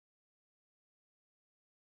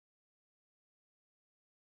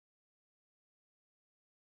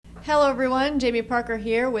Hello everyone, Jamie Parker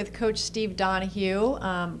here with Coach Steve Donahue,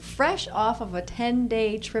 fresh off of a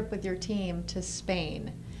 10-day trip with your team to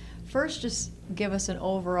Spain. First, just give us an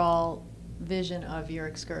overall vision of your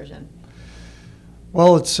excursion.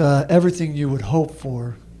 Well, it's everything you would hope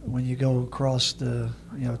for when you go across to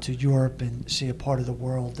Europe and see a part of the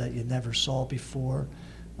world that you never saw before,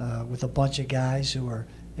 with a bunch of guys who are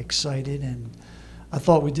excited. And I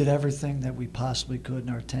thought we did everything that we possibly could in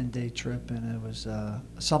our 10-day trip, and it was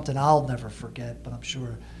something I'll never forget, but I'm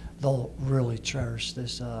sure they'll really cherish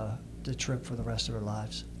the trip for the rest of their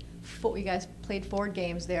lives. You guys played 4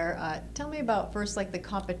 games there. Tell me about first, like the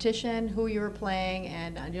competition, who you were playing,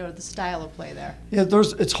 and the style of play there. Yeah,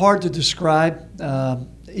 it's hard to describe,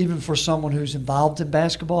 even for someone who's involved in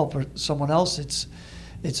basketball. For someone else,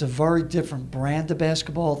 it's a very different brand of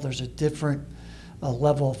basketball. There's a different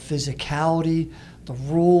level of physicality. The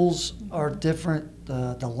rules are different.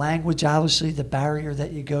 The language, obviously, the barrier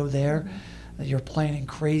that you go there. Mm-hmm. You're playing in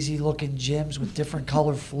crazy-looking gyms with different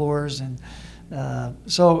colored floors. And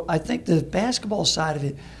so I think the basketball side of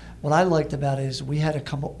it, what I liked about it is we had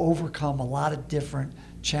to overcome a lot of different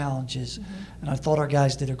challenges. Mm-hmm. And I thought our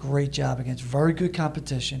guys did a great job against very good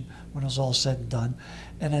competition when it was all said and done.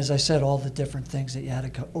 And as I said, all the different things that you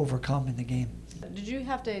had to overcome in the game. Did you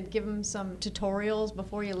have to give them some tutorials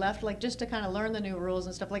before you left, like just to kind of learn the new rules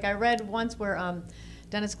and stuff? Like I read once where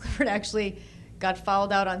Dennis Clifford actually got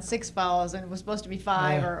fouled out on 6 fouls and it was supposed to be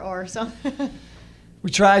 5 or something. We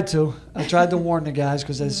tried to. I tried to warn the guys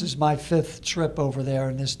because this is my 5th trip over there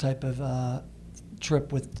in this type of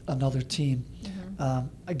trip with another team. Mm-hmm.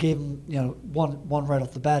 I gave them, one right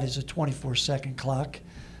off the bat is a 24-second clock,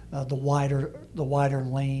 the wider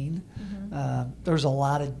lane. Mm-hmm. There's a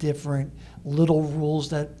lot of different little rules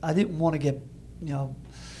that I didn't want to get,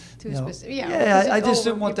 too specific. I just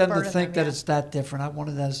didn't want them to think that it's that different. I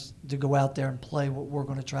wanted us to go out there and play what we're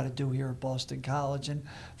going to try to do here at Boston College, and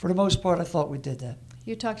for the most part, I thought we did that.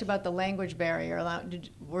 You talked about the language barrier.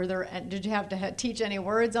 Did you have to teach any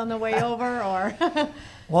words on the way over, or?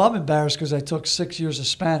 Well, I'm embarrassed because I took 6 years of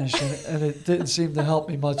Spanish, and it didn't seem to help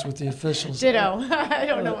me much with the officials. Ditto. I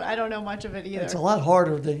don't know much of it either. It's a lot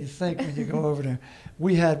harder than you think when you go over there.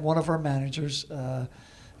 We had one of our managers,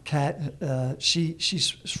 Kat. She's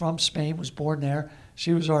from Spain, was born there.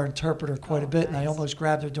 She was our interpreter quite a bit, and I almost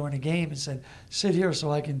grabbed her during the game and said, "Sit here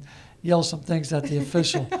so I can yell some things at the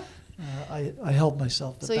official." I held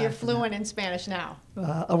myself. So you're fluent in Spanish now?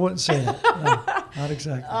 I wouldn't say that. No, not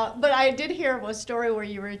exactly. But I did hear a story where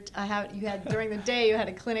you had during the day you had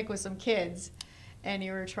a clinic with some kids, and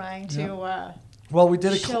you were trying to we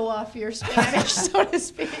did show off your Spanish, so to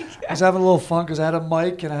speak. I was having a little fun because I had a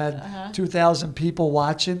mic and I had 2,000 people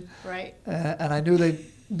watching. Right. And I knew they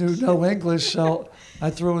knew no English, so I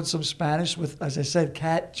threw in some Spanish with, as I said,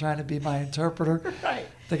 Kat trying to be my interpreter. Right.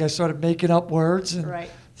 I think I started making up words and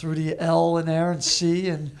threw the L in there and C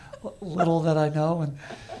and little that I know, and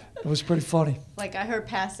it was pretty funny. Like I heard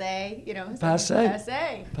passe,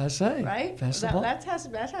 Passe. Passe. Right? That has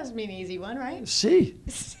to be an easy one, right? C.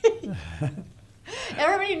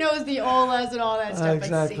 Everybody knows the olas and all that stuff,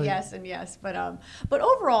 exactly. Like yes and yes. But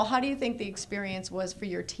overall, how do you think the experience was for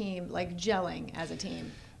your team, like gelling as a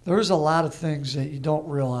team? There's a lot of things that you don't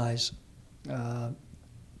realize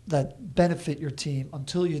that benefit your team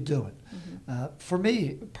until you do it. Mm-hmm. For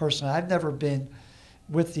me, personally, I've never been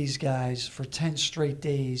with these guys for 10 straight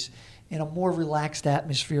days in a more relaxed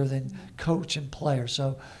atmosphere than coach and player.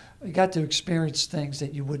 So you got to experience things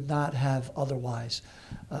that you would not have otherwise.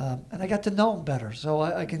 And I got to know them better, so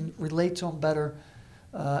I can relate to them better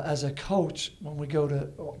as a coach when we go to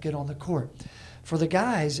get on the court. For the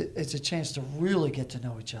guys, it's a chance to really get to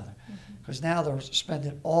know each other, because now they're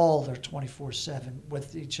spending all their 24/7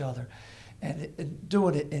 with each other and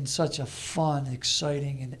doing it in such a fun,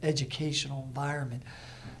 exciting, and educational environment.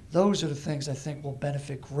 Those are the things I think will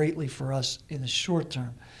benefit greatly for us in the short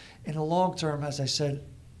term. In the long term, as I said,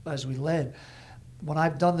 as we led, when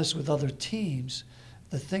I've done this with other teams,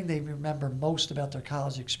 the thing they remember most about their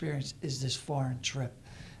college experience is this foreign trip.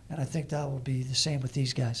 And I think that will be the same with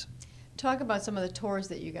these guys. Talk about some of the tours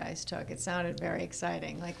that you guys took. It sounded very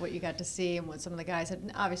exciting, like what you got to see and what some of the guys had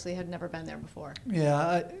never been there before.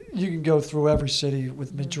 Yeah, you can go through every city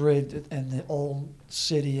with Madrid and the old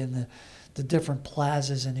city and the different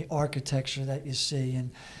plazas and the architecture that you see.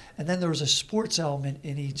 And then there was a sports element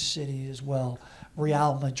in each city as well.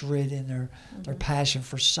 Real Madrid and their passion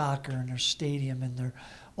for soccer and their stadium and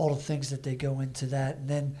all the things that they go into that. And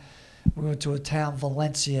then we went to a town,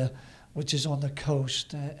 Valencia, which is on the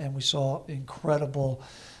coast, and we saw incredible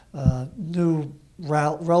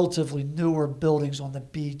relatively newer buildings on the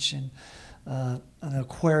beach, and an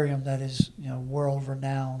aquarium that is world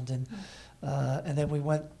renowned, and then we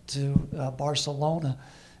went to Barcelona,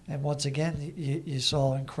 and once again you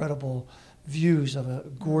saw incredible views of a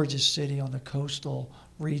gorgeous city on the coastal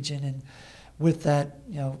region, and with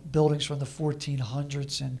that, buildings from the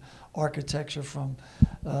 1400s and architecture from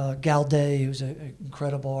Gaudí, who's an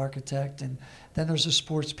incredible architect, and then there's a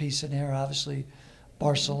sports piece in there, obviously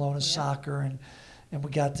Barcelona soccer, and we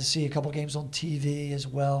got to see a couple games on TV as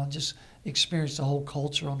well, and just experienced the whole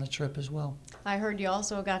culture on the trip as well. I heard you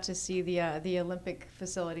also got to see the Olympic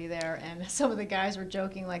facility there, and some of the guys were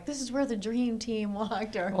joking like, "This is where the dream team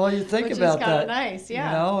walked." Well, you think about that. Which is kind of nice,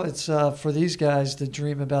 yeah. It's for these guys to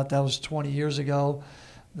dream about that was 20 years ago.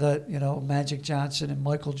 That Magic Johnson and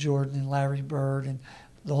Michael Jordan and Larry Bird and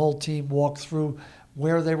the whole team walked through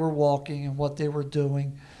where they were walking and what they were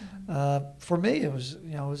doing. For me, it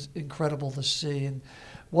was incredible to see, and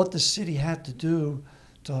what the city had to do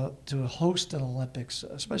to host an Olympics,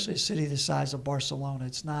 especially a city the size of Barcelona.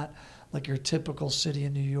 It's not like your typical city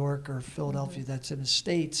in New York or Philadelphia that's in the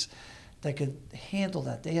States that could handle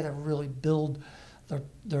that. They had to really build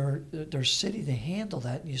their city to handle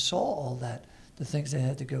that, and you saw all that, the things they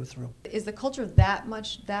had to go through. Is the culture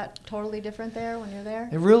that totally different there when you're there?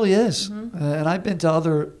 It really is. And I've been to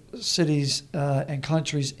other cities and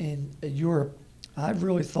countries in Europe. I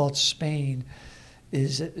really thought Spain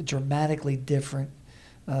is dramatically different.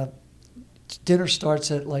 Dinner starts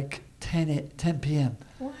at like 10 p.m.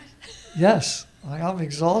 What? Yes. I'm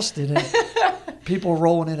exhausted. And people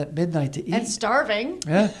rolling in at midnight to eat. And starving.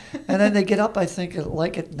 Yeah. And then they get up, I think,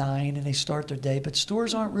 at 9, and they start their day. But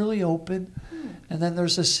stores aren't really open. And then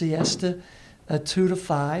there's a siesta at 2 to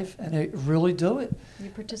 5, and they really do it. You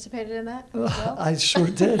participated in that as well? I sure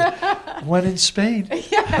did. When in Spain.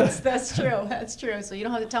 Yes, that's true. That's true. So you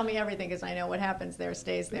don't have to tell me everything, because I know what happens there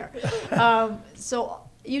stays there. So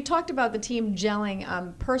you talked about the team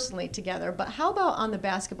gelling personally together, but how about on the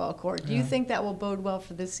basketball court? Do you think that will bode well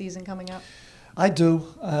for this season coming up? I do.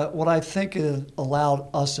 What I think it allowed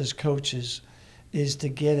us as coaches is to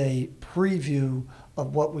get a preview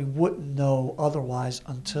of what we wouldn't know otherwise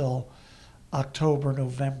until October,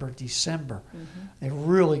 November, December. It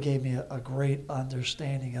really gave me a great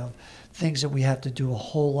understanding of things that we have to do a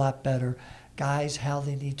whole lot better, guys, how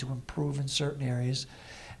they need to improve in certain areas,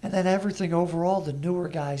 and then everything overall, the newer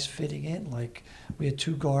guys fitting in. Like we had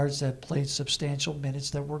 2 guards that played substantial minutes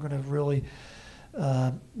that we're going to really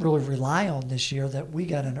rely on this year, that we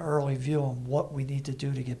got an early view on what we need to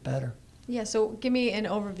do to get better. Yeah, so give me an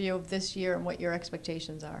overview of this year and what your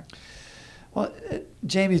expectations are. Well,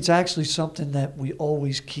 Jamie, it's actually something that we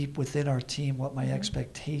always keep within our team, what my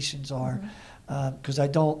expectations are, because I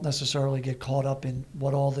don't necessarily get caught up in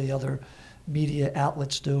what all the other media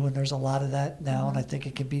outlets do, and there's a lot of that now, and I think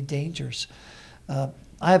it can be dangerous.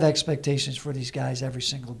 I have expectations for these guys every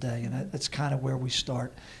single day, and that's kind of where we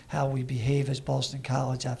start, how we behave as Boston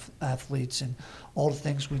College athletes and all the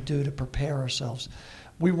things we do to prepare ourselves.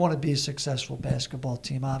 We want to be a successful basketball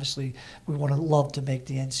team. Obviously, we want to love to make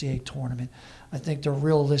the NCAA tournament. I think they're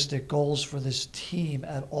realistic goals for this team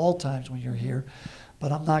at all times when you're here,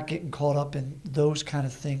 but I'm not getting caught up in those kind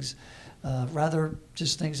of things. Rather,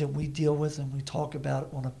 just things that we deal with and we talk about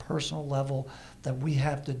on a personal level that we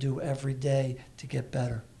have to do every day to get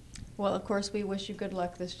better. Well, of course, we wish you good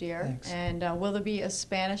luck this year. Thanks. And will there be a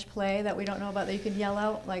Spanish play that we don't know about that you can yell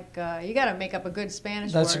out? Like, you got to make up a good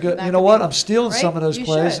Spanish That's word. good. That you know what? I'm stealing right? some of those You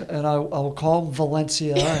plays, should. and I'll call them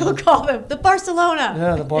Valencia. We'll call them the Barcelona.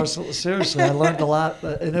 Yeah, the Barcelona. Seriously, I learned a lot,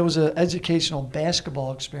 and it was an educational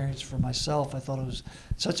basketball experience for myself. I thought it was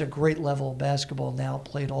such a great level of basketball now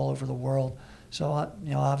played all over the world. So,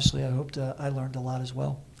 obviously, I hope I learned a lot as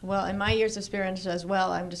well. Well, in my years of experience as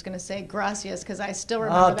well, I'm just going to say gracias, because I still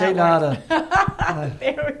remember that word.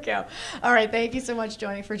 There we go. All right, thank you so much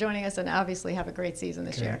for joining us, and obviously have a great season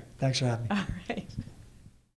this year. Thanks for having me. All right.